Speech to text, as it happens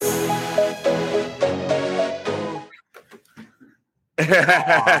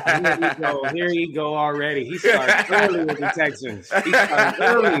Here you go. Here you go already. He started early with the Texans. He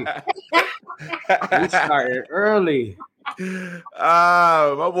started early.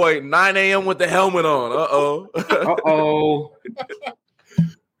 My boy, 9 a.m. with the helmet on. Uh-oh.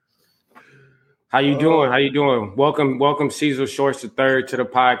 How you doing? Welcome, Cecil Shorts III to the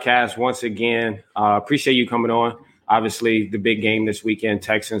podcast once again. Appreciate you coming on. Obviously, the big game this weekend,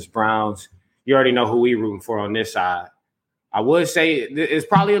 Texans, Browns. You already know who we rooting for on this side. I would say it's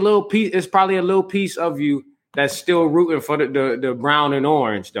probably a little piece of you that's still rooting for the brown and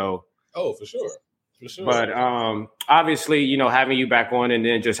orange, though. Oh, for sure. But obviously, having you back on and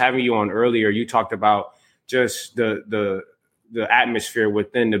then just having you on earlier, you talked about just the atmosphere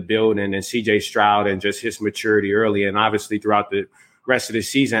within the building and CJ Stroud and just his maturity early. And obviously throughout the rest of the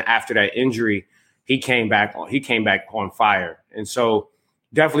season after that injury, he came back on fire. And so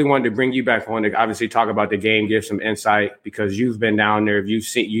definitely wanted to bring you back on to obviously talk about the game, give some insight because you've been down there. You've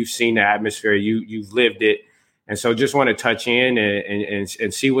seen the atmosphere, you've lived it. And so just want to touch in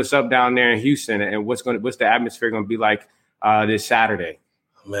and see what's up down there in Houston and what's the atmosphere going to be like this Saturday.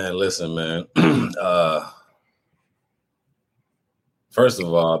 Man, listen, man. First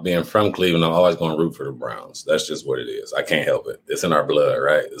of all, being from Cleveland, I'm always going to root for the Browns. That's just what it is. I can't help it. It's in our blood,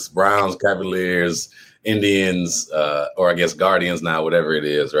 right? It's Browns, Cavaliers, Indians, or I guess Guardians now, whatever it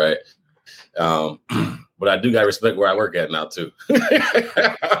is, right? But I do got to respect where I work at now, too.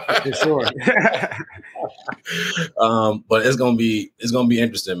 For sure. But it's gonna be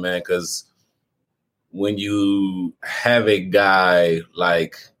interesting, man, because when you have a guy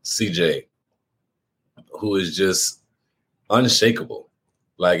like CJ who is just unshakable,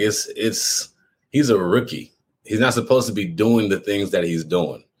 like he's a rookie. He's not supposed to be doing the things that he's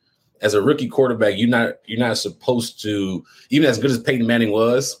doing. As a rookie quarterback, you're not supposed to, even as good as Peyton Manning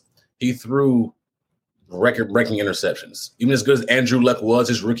was, he threw record-breaking interceptions. Even as good as Andrew Luck was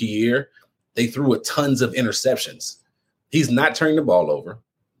his rookie year, they threw tons of interceptions. He's not turning the ball over.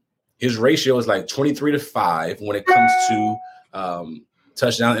 His ratio is like 23-5 when it comes to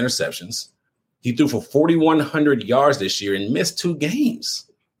touchdown interceptions. He threw for 4,100 yards this year and missed 2 games.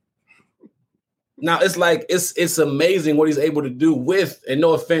 Now it's like it's amazing what he's able to do with, and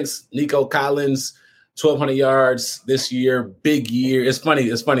no offense, Nico Collins, 1,200 yards this year, big year. It's funny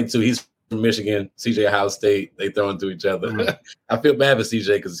too. He's from Michigan, CJ Ohio State. They throwing to each other. Mm-hmm. I feel bad for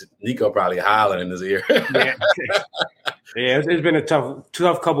CJ because Nico probably hollering in his ear. Yeah, it's been a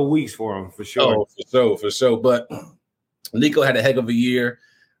tough couple weeks for him for sure. Oh, for sure. But Nico had a heck of a year.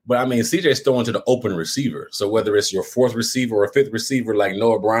 But I mean, CJ's throwing to the open receiver. So whether it's your 4th receiver or 5th receiver like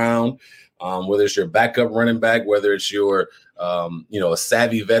Noah Brown, whether it's your backup running back, whether it's your a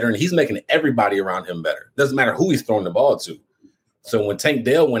savvy veteran, he's making everybody around him better. Doesn't matter who he's throwing the ball to. So when Tank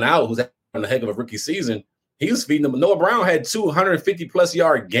Dell went out, who's on the heck of a rookie season, he was feeding them. Noah Brown had 250-plus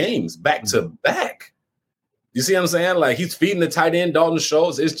yard games back to back. You see what I'm saying? Like he's feeding the tight end, Dalton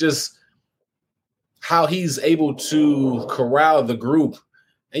Schultz. It's just how he's able to corral the group.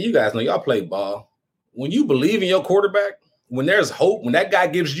 And you guys know y'all play ball. When you believe in your quarterback, when there's hope, when that guy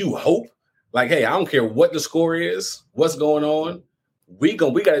gives you hope, like, hey, I don't care what the score is, what's going on, we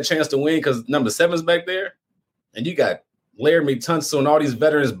got a chance to win because number 7's back there, and you got Laramie Tunsil and all these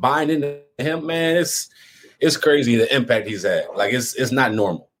veterans buying into him. Man, it's crazy the impact he's had. Like it's not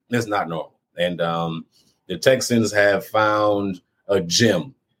normal. It's not normal. And the Texans have found a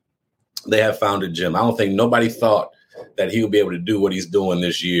gem. They have found a gem. I don't think nobody thought that he would be able to do what he's doing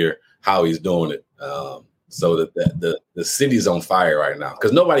this year, how he's doing it. So that the city's on fire right now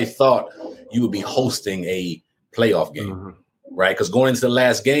because nobody thought you would be hosting a playoff game, right? Because going into the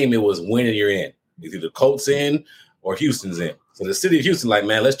last game, it was win and you're in. It's either Colts in or Houston's in. So the city of Houston, like,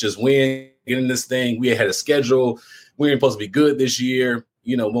 man, let's just win, get in this thing. We had a schedule. We were supposed to be good this year.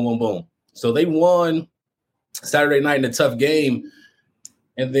 Boom, boom, boom. So they won Saturday night in a tough game.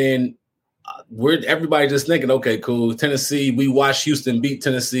 And then everybody just thinking, okay, cool. Tennessee, we watched Houston beat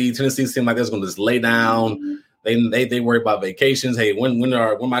Tennessee. Tennessee seemed like they're going to just lay down. They worry about vacations. Hey, when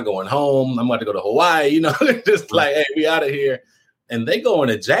am I going home? I'm about to go to Hawaii. Just like, hey, we out of here. And they go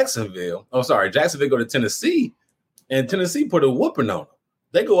into Jacksonville. Oh, sorry, Jacksonville go to Tennessee, and Tennessee put a whooping on them.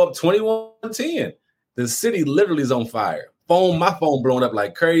 They go up 21-10. The city literally is on fire. My phone blowing up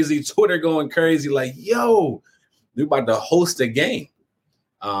like crazy. Twitter going crazy. Like, yo, we're about to host a game.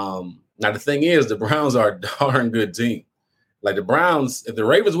 Now the thing is, the Browns are a darn good team. Like the Browns, if the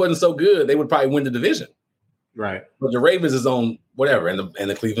Ravens wasn't so good, they would probably win the division. Right. But the Ravens is on whatever, and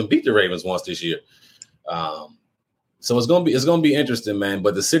the Cleveland beat the Ravens once this year. So it's gonna be interesting, man.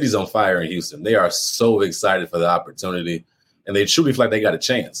 But the city's on fire in Houston. They are so excited for the opportunity, and they truly feel like they got a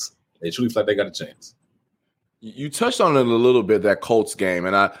chance. You touched on it a little bit, that Colts game,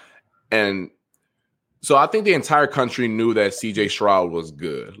 and so I think the entire country knew that CJ Stroud was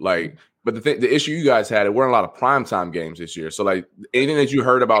good. Like, but the issue you guys had, it weren't a lot of primetime games this year. So like anything that you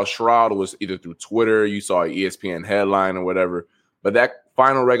heard about Stroud was either through Twitter, you saw an ESPN headline or whatever. But that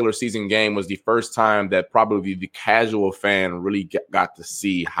final regular season game was the first time that probably the casual fan really got to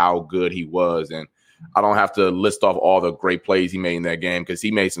see how good he was. And I don't have to list off all the great plays he made in that game, because he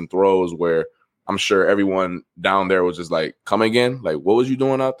made some throws where I'm sure everyone down there was just like, come again? Like, what was you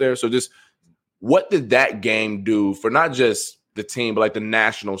doing out there? So just what did that game do for not just the team, but like the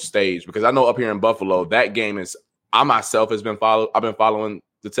national stage? Because I know up here in Buffalo, that game is, I've been following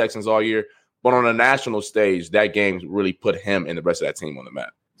the Texans all year, but on a national stage, that game really put him and the rest of that team on the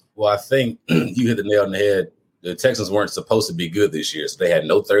map. Well, I think you hit the nail on the head. The Texans weren't supposed to be good this year. So they had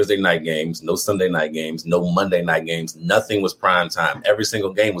no Thursday night games, no Sunday night games, no Monday night games. Nothing was prime time. Every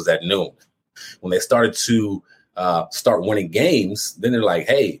single game was at noon. When they started to start winning games, then they're like,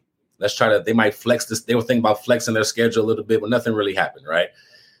 hey, let's try to, they might flex this. They were thinking about flexing their schedule a little bit, but nothing really happened, right?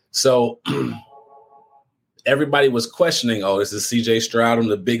 So everybody was questioning, oh, this is CJ Stroud on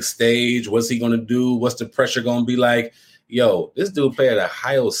the big stage. What's he going to do? What's the pressure going to be like? Yo, this dude played at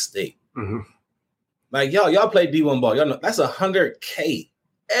Ohio State. Mm-hmm. Like, y'all play D1 ball. Y'all know that's $100K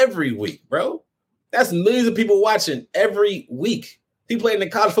every week, bro. That's millions of people watching every week. He played in the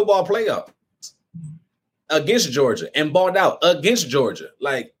college football playoff against Georgia and balled out against Georgia.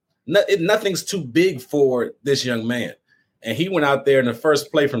 Like, nothing's too big for this young man. And he went out there in the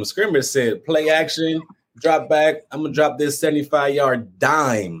first play from scrimmage, said, play action, drop back. I'm going to drop this 75-yard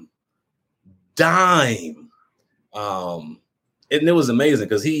dime. And it was amazing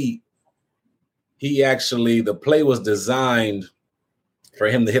because he actually, the play was designed for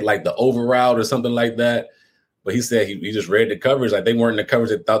him to hit like the over route or something like that. But he said he just read the coverage. Like, they weren't in the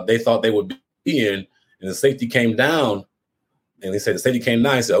coverage they thought they would be in. And the safety came down. And they said the safety came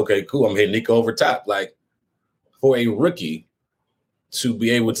down. He said, okay, cool. I'm hitting Nico over top. Like, for a rookie to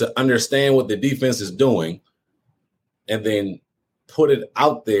be able to understand what the defense is doing and then put it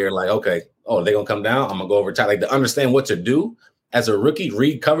out there like, okay, oh, they're going to come down. I'm going to go over top. Like, to understand what to do as a rookie,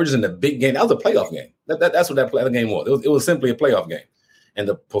 read coverages in the big game. That was a playoff game. That's what that game was. It was simply a playoff game. And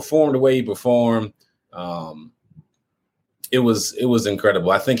to perform the way he performed, it was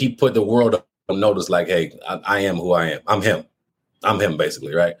incredible. I think he put the world on notice like, hey, I am who I am. I'm him,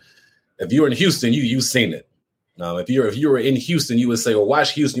 basically, right? If you were in Houston, you've seen it. If you were in Houston, you would say, well,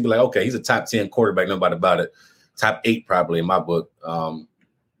 watch Houston. You'd be like, okay, he's a top 10 quarterback, nobody about it. Top 8 probably in my book.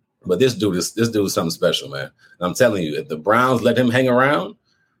 But this dude is something special, man. And I'm telling you, if the Browns let him hang around,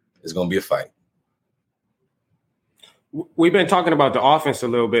 it's going to be a fight. We've been talking about the offense a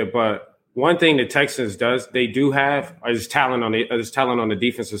little bit, but one thing the Texans they do have is talent on the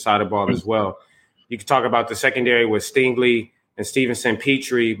defensive side of the ball as well. You can talk about the secondary with Stingley and Stevenson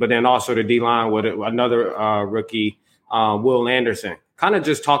Petrie, but then also the D-line with another rookie, Will Anderson. Kind of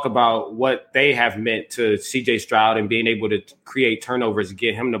just talk about what they have meant to CJ Stroud and being able to create turnovers and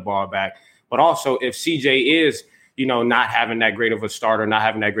get him the ball back. But also if CJ is, not having that great of a start or not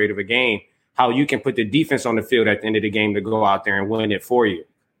having that great of a game, how you can put the defense on the field at the end of the game to go out there and win it for you.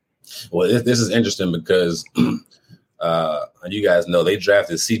 Well, this is interesting because you guys know they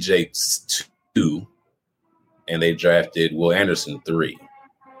drafted CJ 2 and they drafted Will Anderson 3.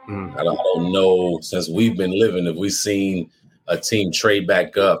 I don't know, since we've been living, if we've seen a team trade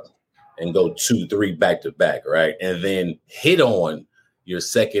back up and go 2-3 back to back, right? And then hit on your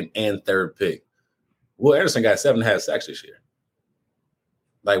second and third pick. Will Anderson got 7.5 sacks this year.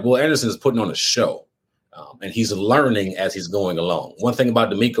 Like, Will Anderson is putting on a show, and he's learning as he's going along. One thing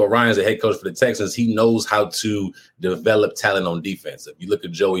about DeMeco Ryans, the head coach for the Texans, he knows how to develop talent on defense. If you look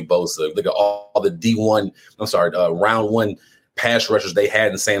at Joey Bosa, look at all the round one pass rushers they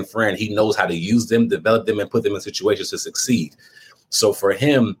had in San Fran, he knows how to use them, develop them, and put them in situations to succeed. So for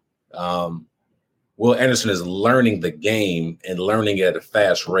him, Will Anderson is learning the game and learning it at a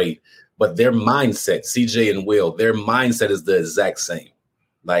fast rate. But their mindset, CJ and Will, their mindset is the exact same.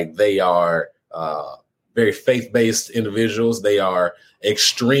 Like, they are very faith-based individuals. They are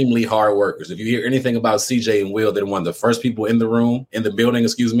extremely hard workers. If you hear anything about CJ and Will, they're one of the first people in the building, and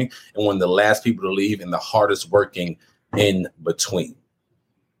one of the last people to leave and the hardest working in between.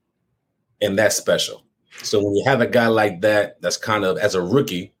 And that's special. So when you have a guy like that, that's kind of, as a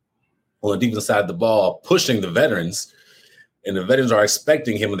rookie on the defensive side of the ball, pushing the veterans, and the veterans are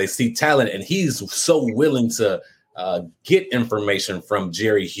expecting him and they see talent, and he's so willing to get information from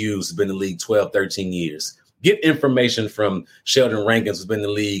Jerry Hughes, who's been in the league 12, 13 years. Get information from Sheldon Rankins, who's been in the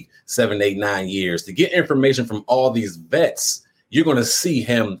league 7, 8, 9 years. To get information from all these vets you're going to see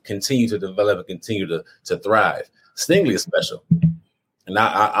him continue to develop and continue to thrive. Stingley is special. And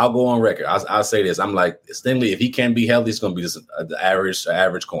I'll go on record. I'll say this. I'm like, Stingley, if he can be healthy, he's going to be just the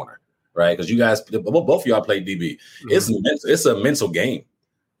average corner, right? Because you guys, both of y'all play DB. It's a mental game.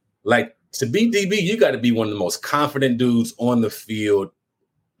 Like, to be DB, you got to be one of the most confident dudes on the field,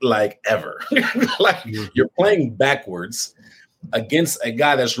 like, ever. Like, you're playing backwards against a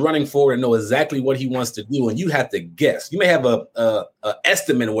guy that's running forward and know exactly what he wants to do, and you have to guess. You may have a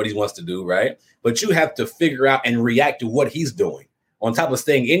estimate of what he wants to do, right? But you have to figure out and react to what he's doing on top of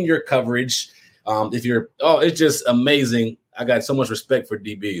staying in your coverage. It's just amazing. I got so much respect for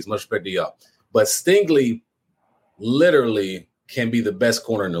DBs, much respect to y'all. But Stingley literally can be the best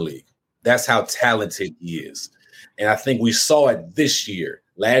corner in the league. That's how talented he is. And I think we saw it this year.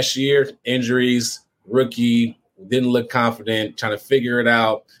 Last year, injuries, rookie, didn't look confident, trying to figure it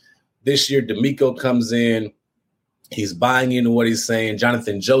out. This year, D'Amico comes in. He's buying into what he's saying.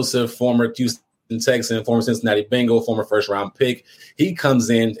 Jonathan Joseph, former Houston Texan, former Cincinnati Bengal, former first-round pick. He comes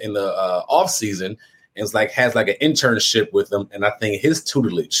in the offseason and has an internship with them. And I think his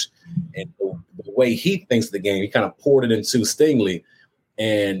tutelage and the way he thinks the game, he kind of poured it into Stingley.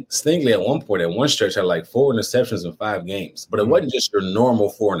 And Stingley at one point, at one stretch, had like 4 interceptions in 5 games. But it wasn't just your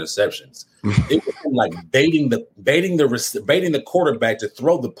normal 4 interceptions. It was like baiting the quarterback to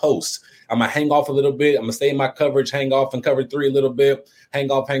throw the post. I'm going to hang off a little bit. I'm going to stay in my coverage, hang off and cover 3 a little bit,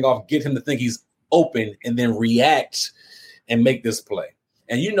 hang off, get him to think he's open, and then react and make this play.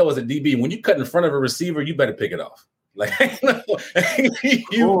 And as a DB, when you cut in front of a receiver, you better pick it off. Like,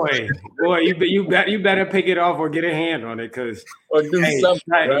 you better pick it off or get a hand on it or do something.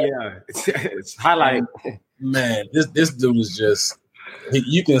 Right? Yeah, it's highlight. Man, this dude is just.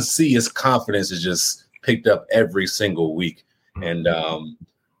 You can see his confidence is just picked up every single week, and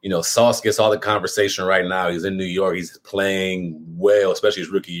Sauce gets all the conversation right now. He's in New York. He's playing well, especially his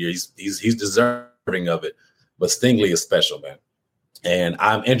rookie year. He's deserving of it. But Stingley is special, man, and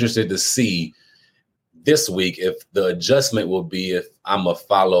I'm interested to see this week if the adjustment will be if I'm a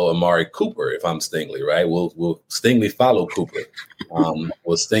follow Amari Cooper. If I'm Stingley, right? Will Stingley follow Cooper?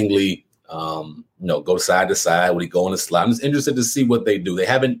 Will Stingley go side to side? Will he go on the slide? I'm just interested to see what they do. They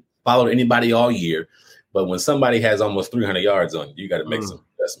haven't followed anybody all year, but when somebody has almost 300 yards on you, got to make some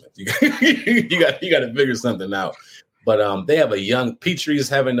adjustments. You got to figure something out. But they have a young Petrie's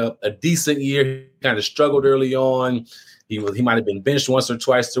having a decent year. He kind of struggled early on. He might have been benched once or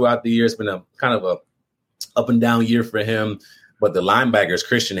twice throughout the year. It's been a kind of a up and down year for him. But the linebackers,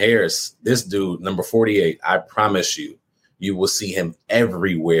 Christian Harris, this dude, number 48, I promise you will see him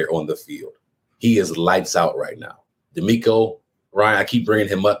everywhere on the field. He is lights out right now. D'Amico, Ryan, I keep bringing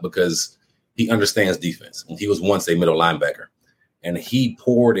him up because he understands defense. He was once a middle linebacker. And he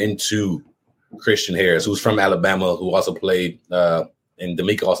poured into Christian Harris, who's from Alabama, who also played, and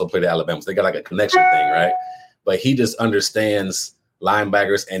D'Amico also played at Alabama. So they got like a connection thing, right? But he just understands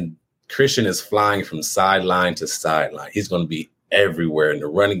linebackers, and Christian is flying from sideline to sideline. He's going to be everywhere in the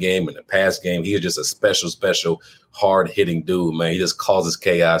running game, in the pass game. He is just a special, hard-hitting dude, man. He just causes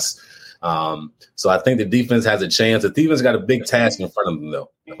chaos. So I think the defense has a chance. The defense got a big task in front of them,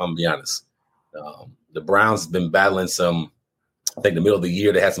 though, if I'm going to be honest. The Browns have been battling some, I think the middle of the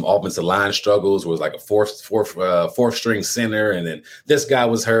year, they had some offensive line struggles where it was like a fourth string center, and then this guy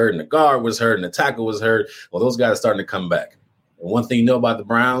was hurt, and the guard was hurt, and the tackle was hurt. Well, those guys are starting to come back. And one thing you know about the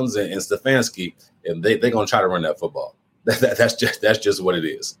Browns and Stefanski, and they're going to try to run that football. That's just what it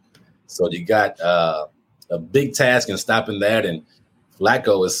is. So you got a big task in stopping that. And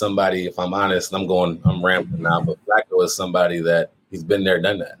Flacco is somebody, if I'm honest, I'm rambling now, but Flacco is somebody that he's been there,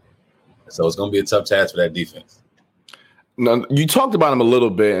 done that. So it's going to be a tough task for that defense. Now, you talked about him a little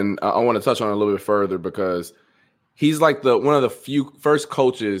bit, and I want to touch on it a little bit further because he's like one of the few first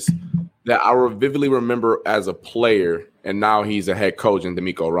coaches that I vividly remember as a player, and now he's a head coach in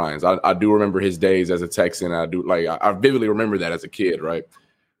D'Amico Ryans. I do remember his days as a Texan. I vividly remember that as a kid, right?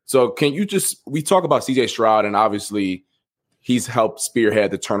 So can you we talk about CJ Stroud, and obviously he's helped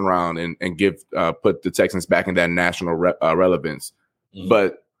spearhead the turnaround and give put the Texans back in that national relevance. Mm-hmm.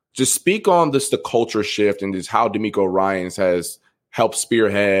 But just speak on the culture shift and just how D'Amico Ryans has helped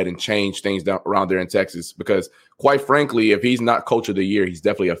spearhead and change things around there in Texas. Because quite frankly, if he's not coach of the year, he's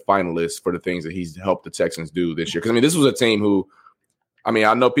definitely a finalist for the things that he's helped the Texans do this year. Because, this was a team who, I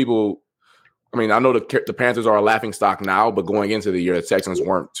know the Panthers are a laughing stock now, but going into the year, the Texans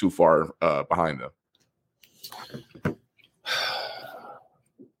weren't too far behind them.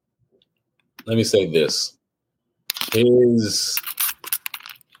 Let me say this.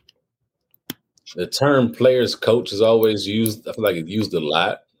 The term players coach is always used. I feel like it's used a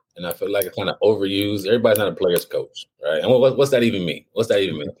lot. and I feel like it's kind of overused. Everybody's not a player's coach, right? And what's that even mean? What's that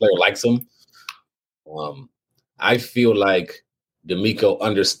even mean? A player likes him. I feel like DeMeco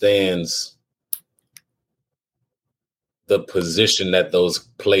understands the position that those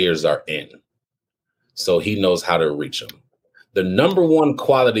players are in, so he knows how to reach them. The number one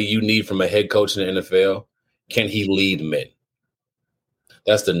quality you need from a head coach in the NFL, can he lead men?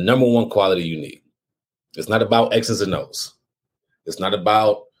 That's the number one quality you need. It's not about X's and O's. It's not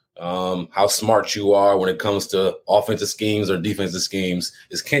about how smart you are when it comes to offensive schemes or defensive schemes.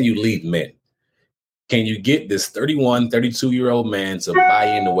 It's, can you lead men? Can you get this 31, 32-year-old man to buy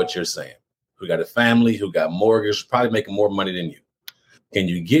into what you're saying? Who got a family, who got mortgage, probably making more money than you. Can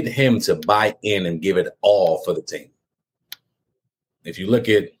you get him to buy in and give it all for the team? If you look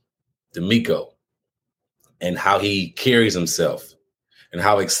at DeMeco and how he carries himself and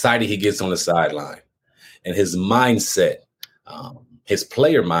how excited he gets on the sideline and his mindset, his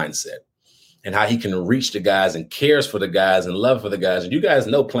player mindset, and how he can reach the guys and cares for the guys and love for the guys. And you guys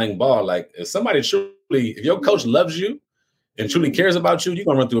know playing ball, like if somebody truly, if your coach loves you and truly cares about you, you're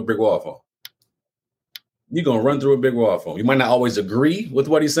going to run through a brick wall for him. You're going to run through a big wall for him. You might not always agree with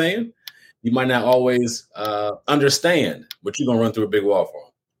what he's saying. You might not always understand, but you're going to run through a big wall for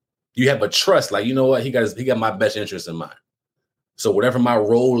him. You have a trust, like, you know what? He got my best interest in mind. So whatever my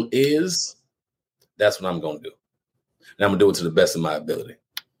role is, that's what I'm going to do. And I'm going to do it to the best of my ability.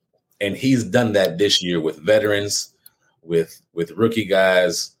 And he's done that this year with veterans, with rookie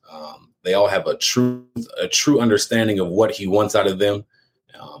guys. They all have a true understanding of what he wants out of them.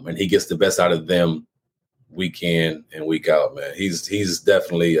 And he gets the best out of them week in and week out, man. He's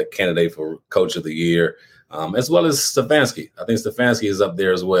definitely a candidate for Coach of the Year, as well as Stefanski. I think Stefanski is up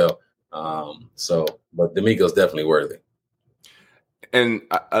there as well. But DeMeco's definitely worthy. And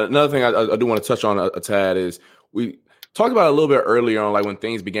another thing I do want to touch on a tad is we talked about it a little bit earlier on, like when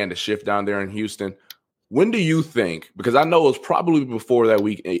things began to shift down there in Houston. When do you think, because I know it was probably before that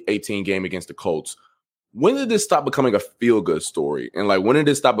week 18 game against the Colts, when did this stop becoming a feel-good story? And like, when did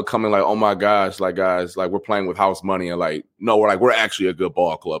it stop becoming like, oh my gosh, like guys, like we're playing with house money, and like, no, we're actually a good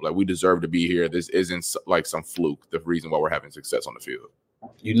ball club. Like we deserve to be here. This isn't like some fluke, the reason why we're having success on the field.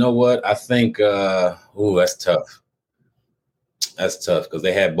 You know what? I think, that's tough. That's tough because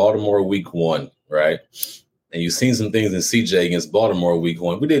they had Baltimore week 1, right? And you've seen some things in CJ against Baltimore week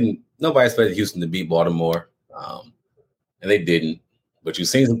 1. Nobody expected Houston to beat Baltimore. And they didn't. But you've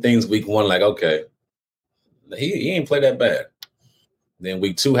seen some things week 1, like, okay, he ain't played that bad. Then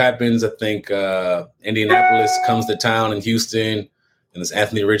week 2 happens. I think Indianapolis comes to town in Houston, and it's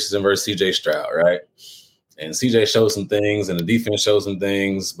Anthony Richardson versus CJ Stroud, right? And CJ shows some things, and the defense shows some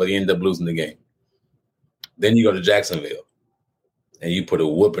things, but he ended up losing the game. Then you go to Jacksonville, and you put a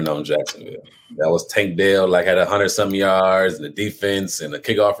whooping on Jacksonville. That was Tank Dell, like had 100-something yards, and the defense, and a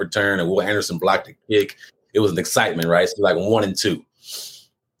kickoff return, and Will Anderson blocked the kick. It was an excitement, right? So like 1-2.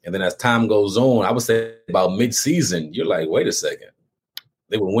 And then as time goes on, I would say about mid-season, you're like, wait a second.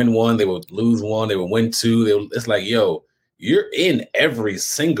 They would win 1, they would lose 1, they would win 2. It's like, yo, you're in every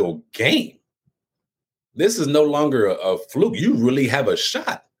single game. This is no longer a fluke. You really have a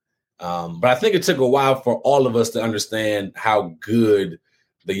shot. But I think it took a while for all of us to understand how good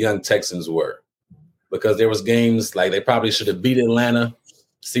the young Texans were, because there was games like they probably should have beat Atlanta.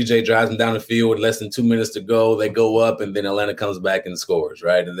 CJ drives them down the field with less than 2 minutes to go. They go up, and then Atlanta comes back and scores,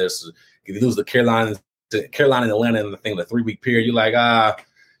 right? And if you lose to Carolina and Atlanta in the 3-week period, you're like,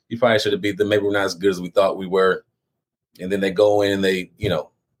 you probably should have beat them. Maybe we're not as good as we thought we were. And then they go in and they,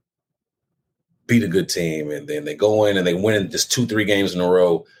 beat a good team. And then they go in and they win just 2-3 games in a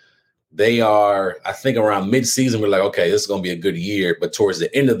row. They are, I think around mid-season, we're like, okay, this is going to be a good year. But towards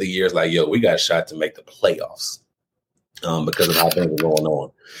the end of the year, it's like, yo, we got a shot to make the playoffs. Because of how things are going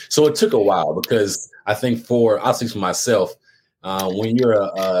on. So it took a while, because I think I'll speak for myself, when you're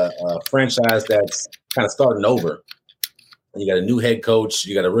a franchise that's kind of starting over, and you got a new head coach,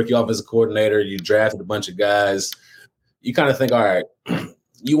 you got a rookie offensive coordinator, you drafted a bunch of guys, you kind of think, all right,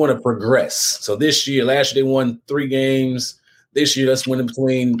 you want to progress. So last year they won 3 games. This year, let's win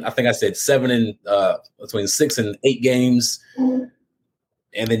between 6 and 8 games.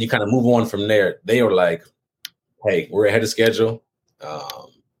 And then you kind of move on from there. They were like, hey, we're ahead of schedule.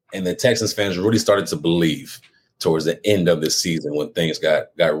 And the Texans fans really started to believe towards the end of this season when things got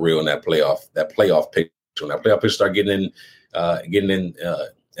real in that playoff picture. When that playoff picture started getting in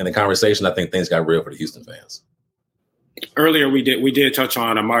the conversation, I think things got real for the Houston fans. Earlier, we did touch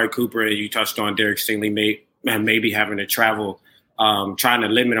on Amari Cooper, and you touched on Derek Stingley maybe having to travel, trying to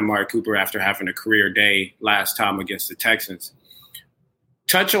limit Amari Cooper after having a career day last time against the Texans.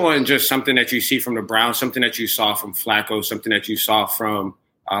 Touch on just something that you see from the Browns, something that you saw from Flacco, something that you saw from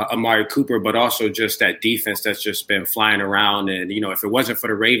Amari Cooper, but also just that defense that's just been flying around. And, if it wasn't for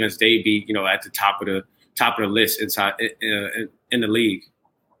the Ravens, they'd be, at the top of the list inside in the league.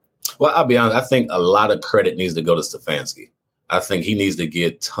 Well, I'll be honest. I think a lot of credit needs to go to Stefanski. I think he needs to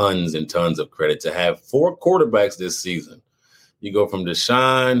get tons and tons of credit to have 4 quarterbacks this season. You go from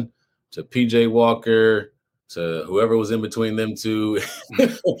Deshaun to PJ Walker to whoever was in between them two.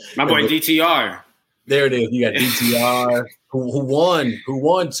 My boy DTR. There it is. You got DTR who won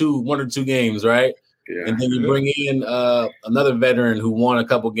 1 or 2 games, right? Yeah. And then you bring in another veteran who won a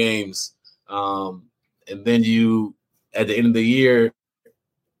couple games. And then you, at the end of the year,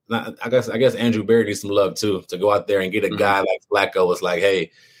 I guess Andrew Berry needs some love too, to go out there and get a guy like Flacco. It's like,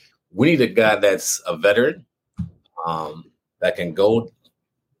 hey, we need a guy that's a veteran, that can go,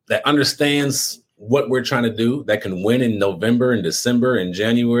 that understands what we're trying to do, that can win in November and December and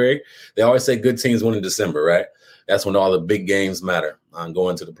January. They always say good teams win in December, right? That's when all the big games matter on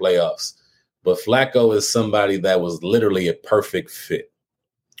going to the playoffs. But Flacco is somebody that was literally a perfect fit.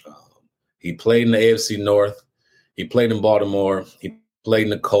 He played in the AFC North. He played in Baltimore. He played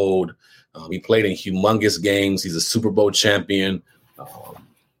in the cold. He played in humongous games. He's a Super Bowl champion.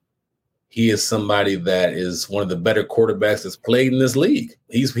 He is somebody that is one of the better quarterbacks that's played in this league.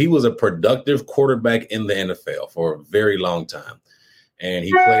 He was a productive quarterback in the NFL for a very long time. And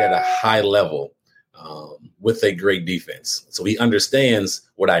he played at a high level with a great defense. So he understands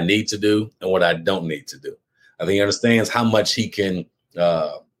what I need to do and what I don't need to do. I think he understands how much he can,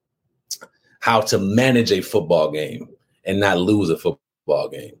 how to manage a football game and not lose a football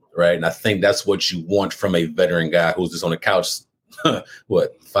game, right? And I think that's what you want from a veteran guy who's just on the couch,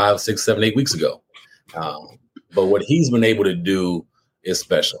 5, 6, 7, 8 weeks ago. But what he's been able to do is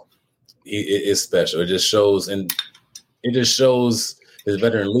special. It's special. It just shows his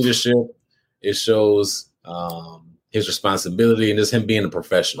veteran leadership. It shows his responsibility and just him being a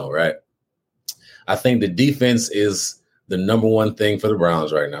professional, right? I think the defense is the number one thing for the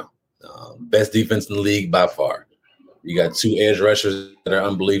Browns right now. Best defense in the league by far. You got 2 edge rushers that are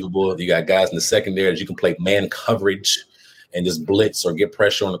unbelievable. You got guys in the secondary that you can play man coverage and just blitz or get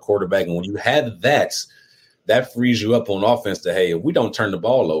pressure on the quarterback. And when you have that frees you up on offense to, hey, if we don't turn the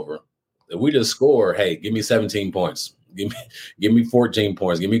ball over, if we just score, hey, give me 17 points, give me 14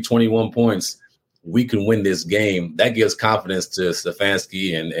 points, give me 21 points, we can win this game. That gives confidence to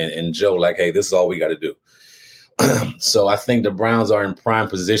Stefanski and Joe, like, hey, this is all we got to do. So I think the Browns are in prime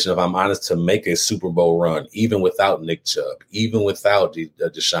position, if I'm honest, to make a Super Bowl run, even without Nick Chubb, even without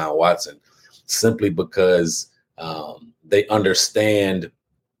Deshaun Watson, simply because they understand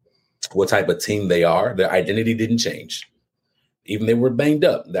what type of team they are. Their identity didn't change. Even they were banged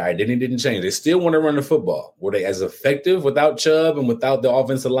up, their identity didn't change. They still want to run the football. Were they as effective without Chubb and without the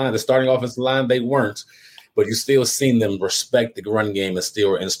offensive line, the starting offensive line? They weren't. But you still seen them respect the run game and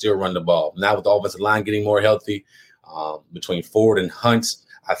still run the ball. Now with the offensive line getting more healthy, between Ford and Hunt,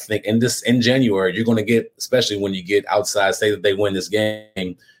 I think in January you're going to get, especially when you get outside, say that they win this game,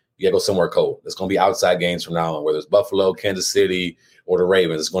 you got to go somewhere cold. It's going to be outside games from now on, whether it's Buffalo, Kansas City, or the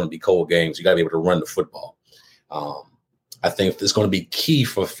Ravens. It's going to be cold games. You got to be able to run the football. I think it's going to be key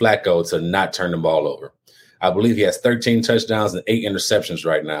for Flacco to not turn the ball over. I believe he has 13 touchdowns and 8 interceptions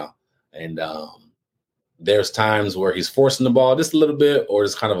right now. And there's times where he's forcing the ball just a little bit, or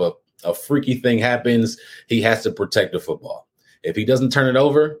it's kind of a freaky thing happens. He has to protect the football. If he doesn't turn it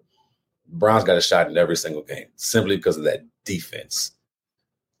over, Browns got a shot in every single game simply because of that defense.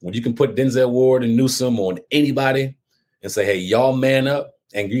 When you can put Denzel Ward and Newsome on anybody and say, hey, y'all man up,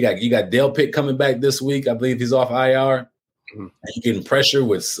 and you got Dale Pitt coming back this week. I believe he's off IR. Mm-hmm. And you're getting pressure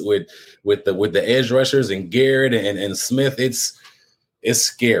with the edge rushers and Garrett and Smith. It's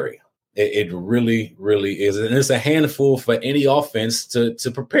scary. It really, really is. And it's a handful for any offense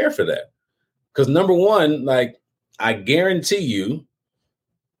to prepare for that. Because number one, like, I guarantee you,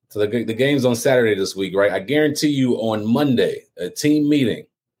 so the game's on Saturday this week, right? I guarantee you on Monday, a team meeting,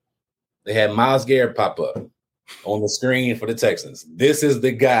 they had Myles Garrett pop up on the screen for the Texans. This is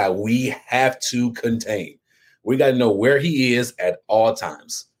the guy we have to contain. We got to know where he is at all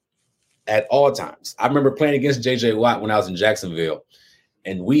times. At all times. I remember playing against J.J. Watt when I was in Jacksonville,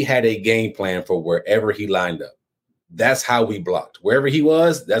 and we had a game plan for wherever he lined up. That's how we blocked. Wherever he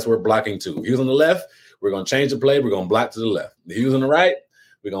was, that's where we're blocking to. If he was on the left, we're going to change the play. We're going to block to the left. If he was on the right,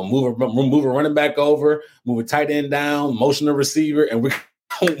 we're going to move a running back over, move a tight end down, motion the receiver, and we're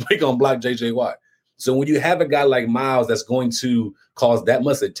going to block J.J. Watt. So when you have a guy like Myles that's going to cause that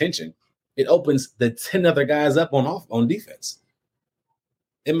much attention, it opens the 10 other guys up on defense.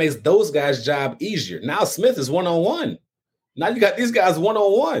 It makes those guys' job easier. Now Smith is one-on-one. Now you got these guys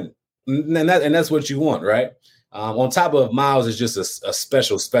one-on-one. And that's what you want, right? On top of Miles is just a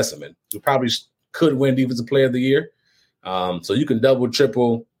special specimen who probably could win Defensive Player of the Year. So you can double,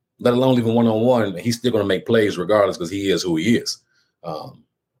 triple, let alone even one-on-one. He's still going to make plays regardless because he is who he is.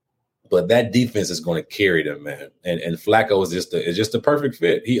 But that defense is going to carry them, man. And Flacco is just a perfect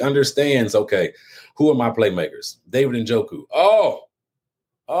fit. He understands, okay, who are my playmakers? David Njoku.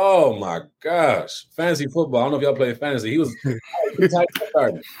 Oh my gosh. Fantasy football. I don't know if y'all play fantasy. He was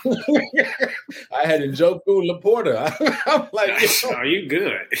starting. I had Njoku Laporta. I'm like, are you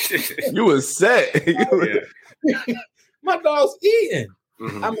good? You was set. My dog's eating.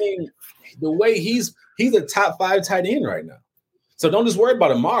 Mm-hmm. I mean, the way he's a top 5 tight end right now. So don't just worry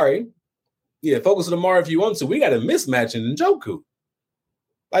about Amari. Yeah, focus on Amari if you want to. We got a mismatch in Njoku.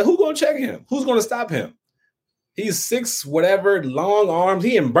 Like, who's going to check him? Who's going to stop him? He's 6, whatever, long arms.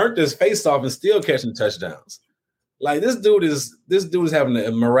 He ain't burnt his face off and still catching touchdowns. Like, this dude is having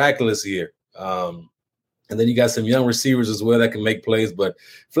a miraculous year. And then you got some young receivers as well that can make plays. But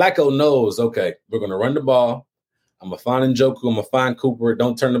Flacco knows, okay, we're going to run the ball. I'm going to find Njoku. I'm going to find Cooper.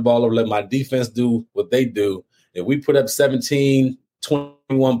 Don't turn the ball over. Let my defense do what they do. If we put up 17,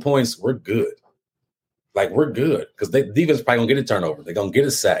 21 points, we're good. Like, we're good because the defense is probably going to get a turnover. They're going to get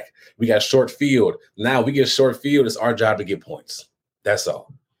a sack. We got short field. Now we get short field. It's our job to get points. That's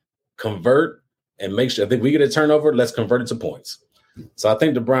all. Convert and make sure. If we get a turnover, let's convert it to points. So I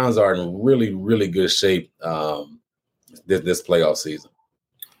think the Browns are in really, really good shape this playoff season.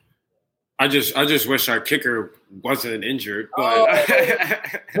 I just wish our kicker wasn't injured, but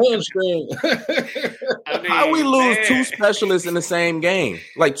hamstring. How we lose 2 specialists in the same game?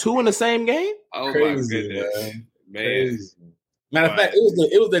 Like 2 in the same game? Oh, crazy, my goodness, man. Crazy. Matter of fact,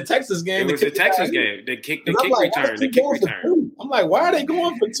 it was the Texas game. It was the Texas game. The kick return. I'm like, why are they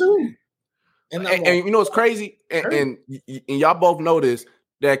going for 2? And you know what's crazy? And y'all both know this.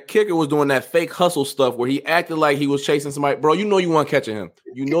 That kicker was doing that fake hustle stuff where he acted like he was chasing somebody. Bro, you know you weren't catching him.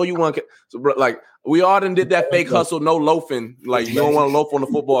 You know you weren't. So, bro, like, we all done did that fake hustle, no loafing. Like, you don't want to loaf on the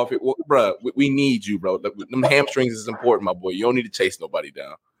football field. Well, bro, we need you, bro. Them hamstrings is important, my boy. You don't need to chase nobody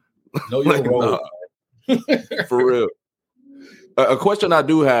down. No, you're wrong. For real. A question I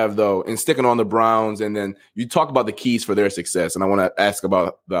do have, though, and sticking on the Browns, and then you talk about the keys for their success, and I want to ask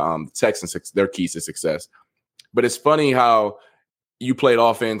about the Texans, their keys to success. But it's funny how you played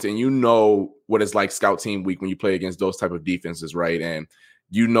offense and you know what it's like scout team week when you play against those type of defenses, right? And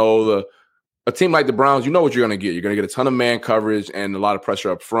you know a team like the Browns, you know what you're going to get. You're going to get a ton of man coverage and a lot of pressure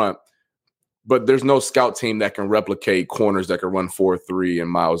up front. But there's no scout team that can replicate corners that can run 4-3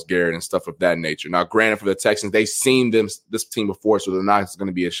 and Myles Garrett and stuff of that nature. Now, granted, for the Texans, they've seen this team before, so they're not going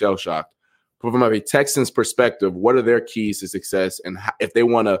to be a shell shock. But from a Texans perspective, what are their keys to success? And if they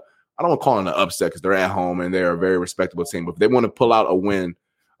want to, I don't want to call it an upset because they're at home and they're a very respectable team. But if they want to pull out a win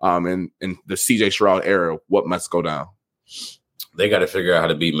in the CJ Stroud era, what must go down? They got to figure out how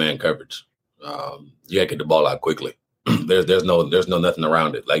to beat man coverage. You got to get the ball out quickly. There's no nothing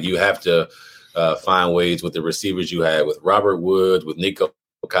around it. Like, you have to find ways with the receivers you have, with Robert Woods, with Nico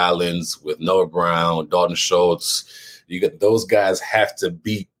Collins, with Noah Brown, Dalton Schultz. You got those guys have to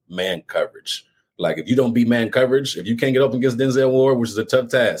beat man coverage. Like, if you don't beat man coverage, if you can't get open against Denzel Ward, which is a tough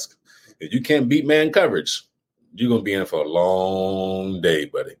task, if you can't beat man coverage, you're going to be in for a long day,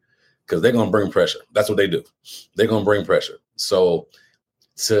 buddy, because they're going to bring pressure. That's what they do. They're going to bring pressure. So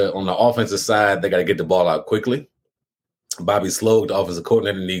on the offensive side, they got to get the ball out quickly. Bobby Sloak, the offensive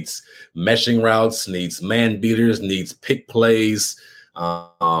coordinator, needs meshing routes, needs man beaters, needs pick plays.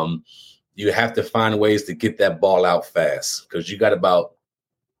 You have to find ways to get that ball out fast because you got about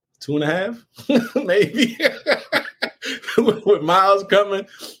 2.5, maybe, with Miles coming.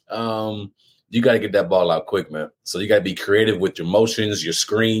 You got to get that ball out quick, man. So you got to be creative with your motions, your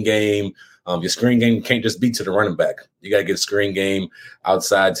screen game. Your screen game can't just be to the running back. You got to get a screen game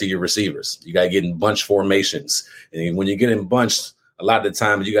outside to your receivers. You got to get in bunch formations. And when you get in bunch, a lot of the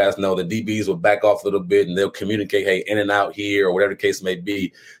time, you guys know the DBs will back off a little bit and they'll communicate, hey, in and out here or whatever the case may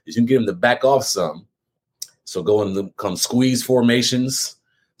be. You can get them to back off some. So go and come squeeze formations.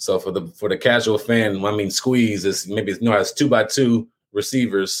 So for the casual fan, I mean, squeeze is maybe it's 2x2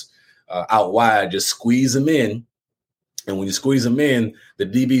 receivers out wide. Just squeeze them in. And when you squeeze them in, the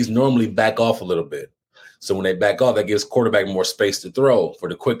DBs normally back off a little bit. So when they back off, that gives quarterback more space to throw for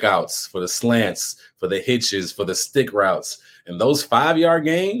the quick outs, for the slants, for the hitches, for the stick routes. And those 5-yard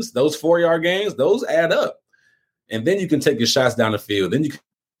gains, those 4-yard gains, those add up. And then you can take your shots down the field. Then you can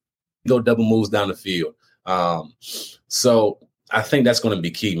go double moves down the field. So I think that's going to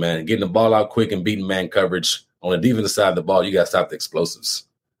be key, man. Getting the ball out quick and beating man coverage. On the defensive side of the ball, you got to stop the explosives.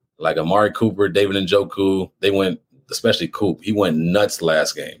 Like Amari Cooper, David Njoku, they went, especially Coop, he went nuts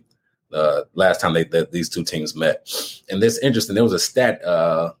last game. last time these two teams met. And this interesting. There was a stat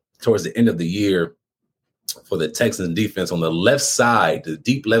towards the end of the year for the Texans defense on the left side, the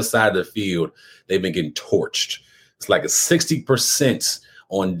deep left side of the field. They've been getting torched. It's like a 60%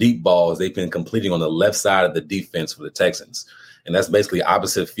 on deep balls they've been completing on the left side of the defense for the Texans. And that's basically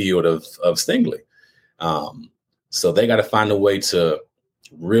opposite field of Stingley. So they got to find a way to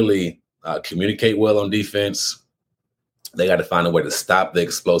really communicate well on defense. They got to find a way to stop the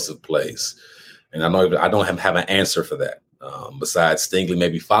explosive plays. And I don't have an answer for that. Besides Stingley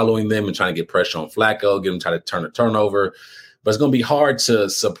maybe following them and trying to get pressure on Flacco, get him trying to turn a turnover. But it's going to be hard to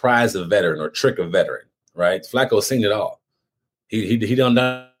surprise a veteran or trick a veteran, right? Flacco's seen it all. He done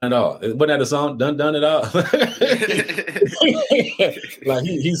it all. Wasn't that a song? Done it all. Like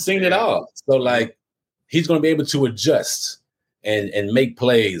he's seen it all. So like he's going to be able to adjust and make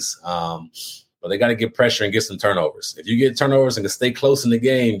plays. But they got to get pressure and get some turnovers. If you get turnovers and can stay close in the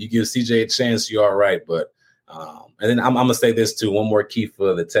game, you give CJ a chance, you're all right. But and then I'm going to say this too. One more key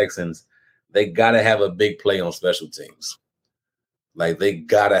for the Texans. They got to have a big play on special teams. Like they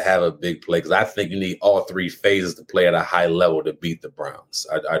got to have a big play because I think you need all three phases to play at a high level to beat the Browns.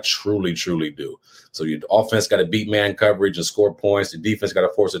 I truly, truly do. So your offense got to beat man coverage and score points. The defense got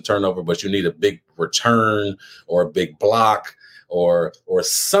to force a turnover, but you need a big return or a big block or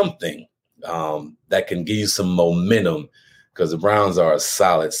something that can give you some momentum because the Browns are a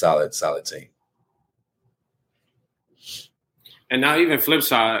solid team. And now even flip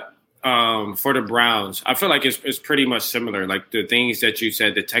side, for the Browns, I feel like it's pretty much similar. Like the things that you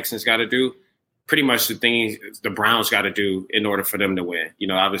said the Texans got to do, pretty much the things the Browns got to do in order for them to win. You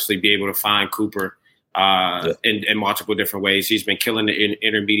know, obviously be able to find Cooper in multiple different ways. He's been killing the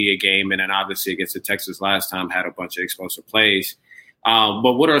intermediate game, and then obviously against the Texans last time had a bunch of explosive plays.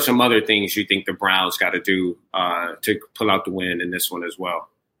 But what are some other things you think the Browns got to do to pull out the win in this one as well?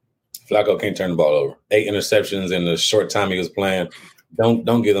 Flacco can't turn the ball over. 8 interceptions in the short time he was playing.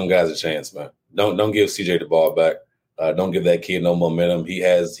 Don't give them guys a chance, man. Don't give CJ the ball back. Don't give that kid no momentum. He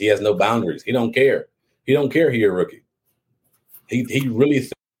has no boundaries. He don't care. He don't care he's a rookie. He really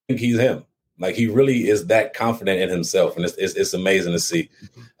think he's him. Like he really is that confident in himself, and it's amazing to see.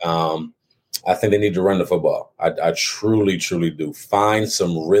 I think they need to run the football. I truly, truly do. Find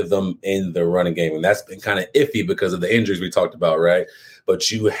some rhythm in the running game, and that's been kind of iffy because of the injuries we talked about, right?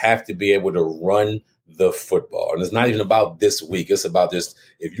 But you have to be able to run the football. And it's not even about this week. It's about this.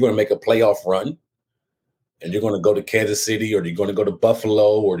 If you're going to make a playoff run and you're going to go to Kansas City or you're going to go to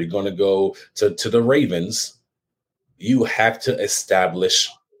Buffalo or you're going to go to the Ravens, you have to establish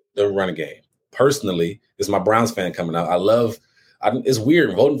the running game. Personally, it's my Browns fan coming out. It's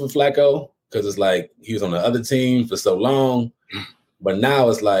weird voting for Flacco because it's like he was on the other team for so long. But now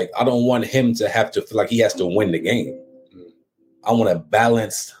it's like I don't want him to have to feel like he has to win the game. I want a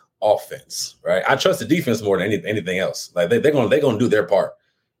balanced offense, right? I trust the defense more than anything else. Like they're gonna do their part,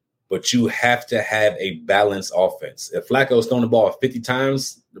 but you have to have a balanced offense. If Flacco's throwing the ball 50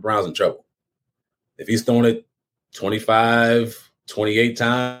 times, the Browns in trouble. If he's throwing it 25, 28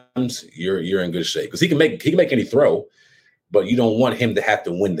 times, you're in good shape because he can make any throw, but you don't want him to have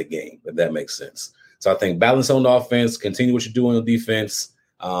to win the game. If that makes sense. So I think balance on the offense, continue what you're doing on defense,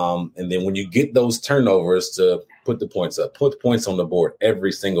 and then when you get those turnovers to put the points up. Put the points on the board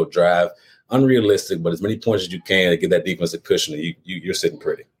every single drive. Unrealistic, but as many points as you can to get that defense a cushion, and you're sitting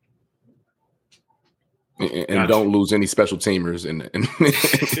pretty. And don't lose any special teamers in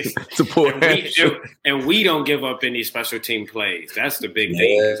support. And we don't give up any special team plays. That's the big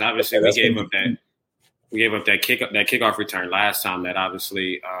thing because obviously we gave up that kickoff return last time. That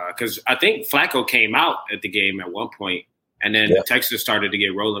obviously because I think Flacco came out at the game at one point, and then the Texans started to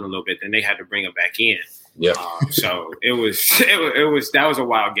get rolling a little bit. Then they had to bring him back in. Yeah. So it was that was a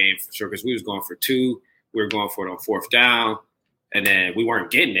wild game for sure because we was going for 2, we were going for it on 4th down, and then we weren't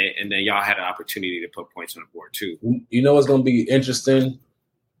getting it, and then y'all had an opportunity to put points on the board too. You know what's going to be interesting?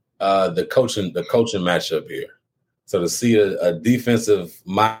 The coaching matchup here. So to see a defensive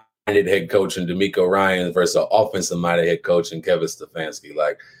minded head coach in DeMeco Ryans versus an offensive minded head coach in Kevin Stefanski,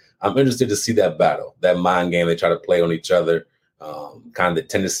 like I'm interested to see that battle, that mind game they try to play on each other. Kind of the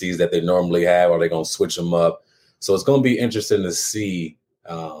tendencies that they normally have, are they going to switch them up? So it's going to be interesting to see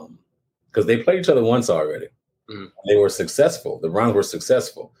because they played each other once already. Mm-hmm. They were successful. The Browns were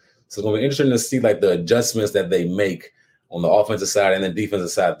successful. So it's going to be interesting to see like the adjustments that they make on the offensive side and the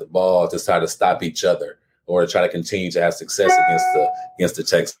defensive side of the ball to try to stop each other or to try to continue to have success against the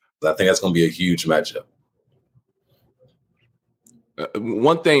Texans. I think that's going to be a huge matchup.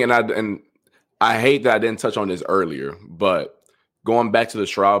 One thing, and I hate that I didn't touch on this earlier, but going back to the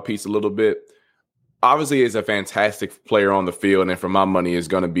Stroud piece a little bit, obviously is a fantastic player on the field, and for my money is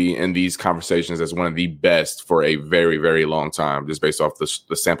going to be in these conversations as one of the best for a very, very long time, just based off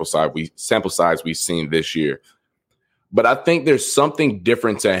the sample size we've seen this year. But I think there's something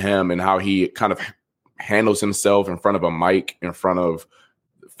different to him and how he kind of handles himself in front of a mic, in front of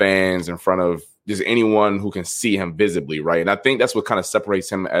fans, in front of just anyone who can see him visibly, right? And I think that's what kind of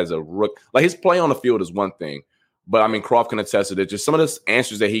separates him as a rook. Like, his play on the field is one thing, but I mean, Croft can attest to it. Just some of the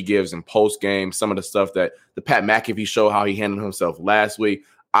answers that he gives in post game, some of the stuff that the Pat McAfee show, how he handled himself last week.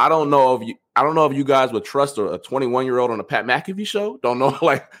 I don't know if you guys would trust a 21-year-old on a Pat McAfee show. Don't know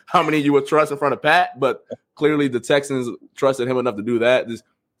like how many you would trust in front of Pat, but clearly the Texans trusted him enough to do that.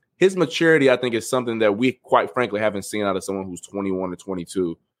 His maturity, I think, is something that we quite frankly haven't seen out of someone who's 21 or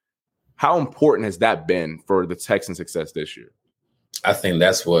 22. How important has that been for the Texans' success this year? I think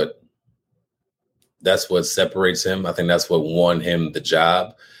that's what separates him. I think that's what won him the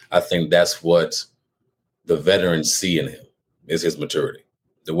job. I think that's what the veterans see in him is his maturity,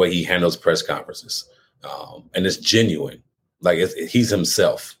 the way he handles press conferences. And it's genuine. Like, he's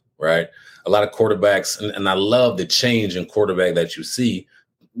himself, right? A lot of quarterbacks, and I love the change in quarterback that you see.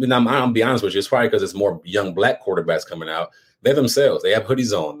 I mean, I'll be honest with you, it's probably because it's more young black quarterbacks coming out. They're themselves. They have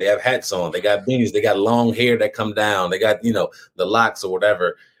hoodies on. They have hats on. They got beanies. They got long hair that come down. They got, the locks or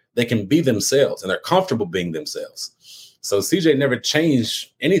whatever. They can be themselves, and they're comfortable being themselves. So CJ never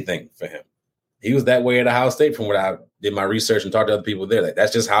changed anything for him. He was that way at Ohio State from what I did my research and talked to other people there. Like,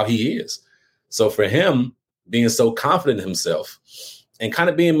 that's just how he is. So for him, being so confident in himself and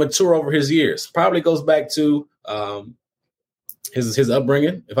kind of being mature over his years probably goes back to his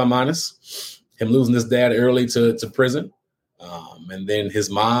upbringing, if I'm honest. Him losing his dad early to prison. And then his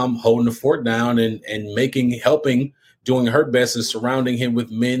mom holding the fort down and helping, doing her best and surrounding him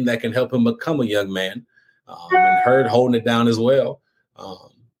with men that can help him become a young man. And her holding it down as well.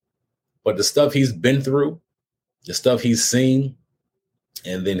 But the stuff he's been through, the stuff he's seen,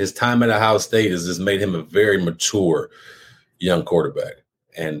 and then his time at Ohio State has just made him a very mature young quarterback.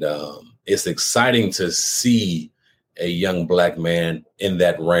 And it's exciting to see a young black man in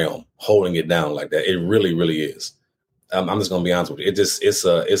that realm holding it down like that. It really, really is. I'm just going to be honest with you. It's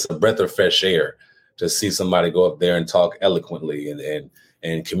a breath of fresh air to see somebody go up there and talk eloquently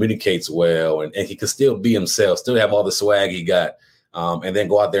and communicates well. And he can still be himself, still have all the swag he got, and then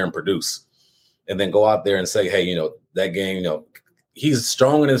go out there and produce. And then go out there and say, hey, that game, he's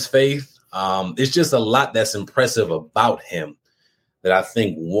strong in his faith. It's just a lot that's impressive about him that I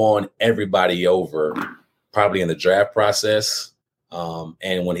think won everybody over probably in the draft process.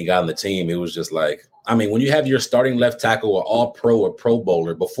 And when he got on the team, it was just like, I mean, when you have your starting left tackle or all-pro or pro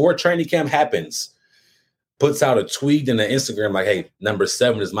bowler, before training camp happens, puts out a tweet and an Instagram like, hey, number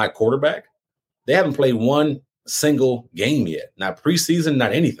 7 is my quarterback. They haven't played one single game yet. Not preseason,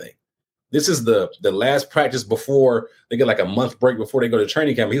 not anything. This is the last practice before they get like a month break before they go to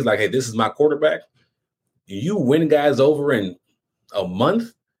training camp. He's like, hey, this is my quarterback. You win guys over in a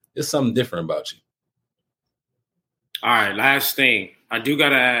month, there's something different about you. All right, last thing. I do got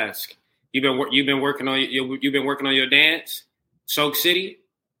to ask. You've been working on your dance, Soak City,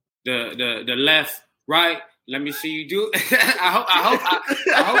 the left, right. Let me see you do. I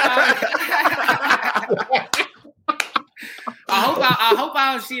hope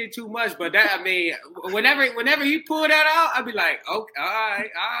I don't see it too much, but that, I mean, whenever he pull that out, I'll be like, okay, all right.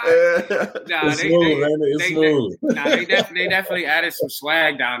 Nah, they definitely added some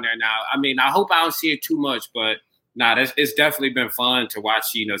swag down there now. I mean, I hope I don't see it too much, but it's definitely been fun to watch,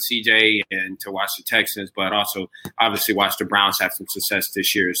 CJ and to watch the Texans, but also obviously watch the Browns have some success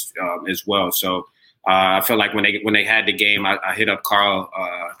this year as well. So I feel like when they had the game, I hit up Carl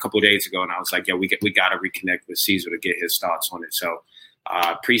a couple of days ago, and I was like, "Yeah, we got to reconnect with Cecil to get his thoughts on it." So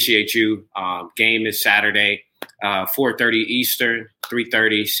appreciate you. Game is Saturday, 4:30 Eastern,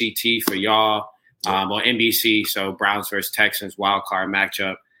 3:30 CT for y'all on NBC. So Browns versus Texans wild card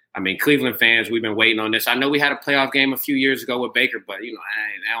matchup. I mean, Cleveland fans, we've been waiting on this. I know we had a playoff game a few years ago with Baker, but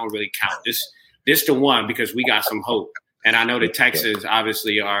I don't really count this the one because we got some hope. And I know the Texans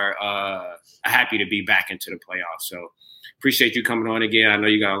obviously are happy to be back into the playoffs. So appreciate you coming on again. I know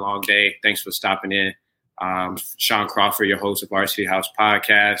you got a long day. Thanks for stopping in. Sean Crawford, your host of Varsity House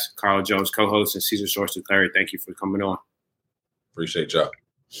Podcast, Carl Jones, co-host, and Cecil Shorts III. Thank you for coming on. Appreciate y'all.